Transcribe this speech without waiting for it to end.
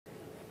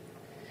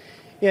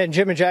Yeah, and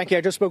Jim and Jackie,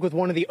 I just spoke with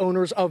one of the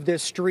owners of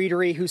this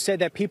streetery who said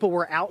that people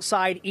were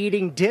outside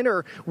eating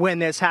dinner when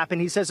this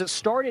happened. He says it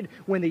started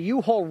when the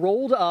U-Haul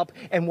rolled up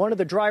and one of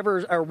the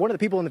drivers, or one of the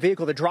people in the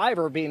vehicle, the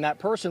driver being that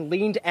person,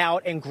 leaned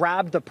out and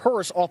grabbed the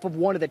purse off of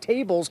one of the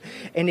tables,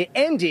 and it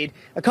ended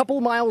a couple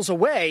of miles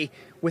away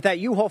with that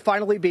U-Haul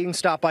finally being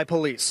stopped by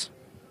police.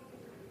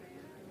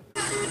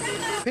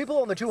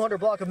 People on the 200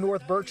 block of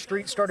North Birch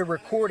Street started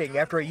recording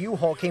after a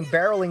U-Haul came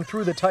barreling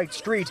through the tight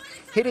street,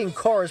 hitting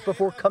cars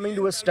before coming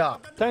to a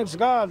stop. Thanks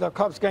God the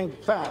cops came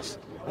fast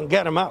and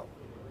got him out.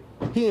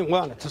 He didn't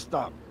want it to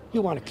stop. He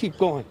wanted to keep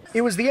going. It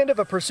was the end of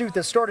a pursuit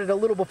that started a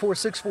little before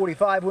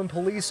 6:45 when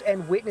police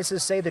and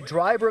witnesses say the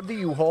driver of the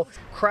U-Haul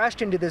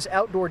crashed into this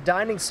outdoor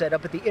dining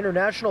setup at the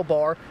International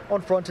Bar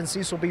on Front and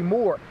Cecil B.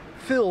 Moore,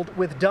 filled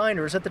with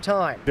diners at the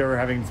time. They were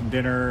having some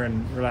dinner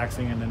and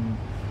relaxing, and then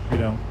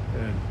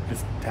it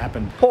just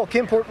happened. Paul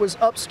Kimport was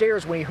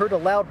upstairs when he heard a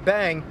loud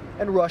bang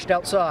and rushed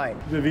outside.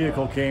 The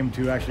vehicle came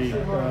to actually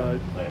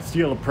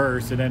steal a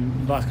purse and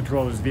then lost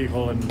control of his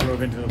vehicle and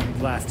drove into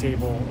the last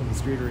table of the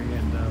streetery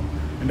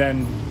and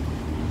then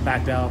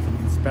backed out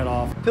and sped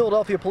off.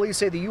 Philadelphia police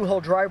say the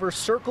U-Haul driver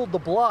circled the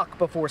block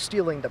before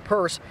stealing the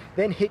purse,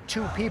 then hit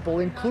two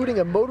people, including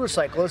a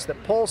motorcyclist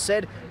that Paul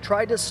said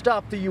tried to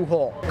stop the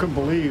U-Haul. Couldn't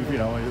believe, it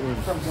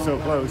was so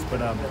close,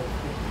 but,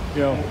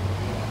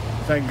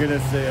 thank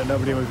goodness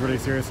nobody was really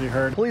seriously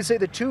hurt. Police say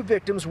the two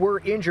victims were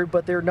injured,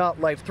 but they're not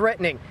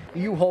life-threatening.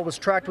 The U-Haul was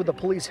tracked with a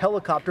police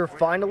helicopter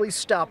finally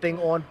stopping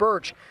on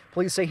Birch.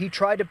 Police say he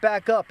tried to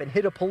back up and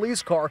hit a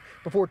police car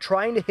before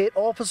trying to hit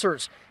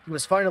officers. He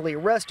was finally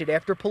arrested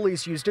after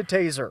police used a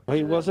taser.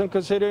 He wasn't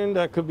considering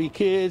that could be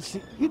kids.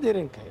 He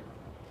didn't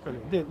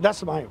care.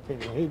 That's my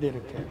opinion. He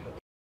didn't care.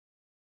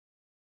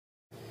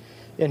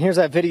 And here's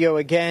that video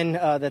again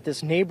that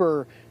this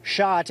neighbor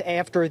shot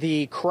after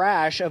the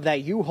crash of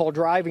that U-Haul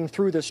driving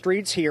through the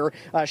streets here.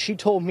 She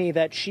told me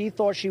that she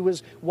thought she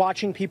was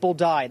watching people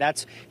die.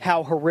 That's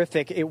how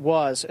horrific it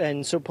was.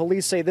 And so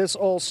police say this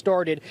all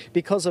started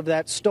because of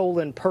that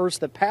stolen purse.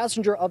 The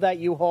passenger of that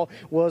U-Haul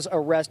was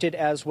arrested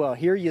as well.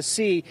 Here you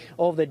see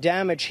all the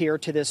damage here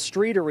to this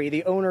streetery.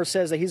 The owner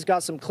says that he's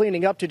got some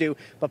cleaning up to do,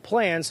 but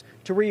plans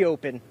to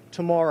reopen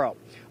tomorrow.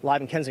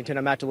 Live in Kensington,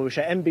 I'm Matt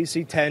DeLucia,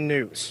 NBC10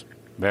 News.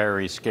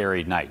 Very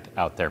scary night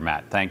out there,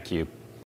 Matt. Thank you.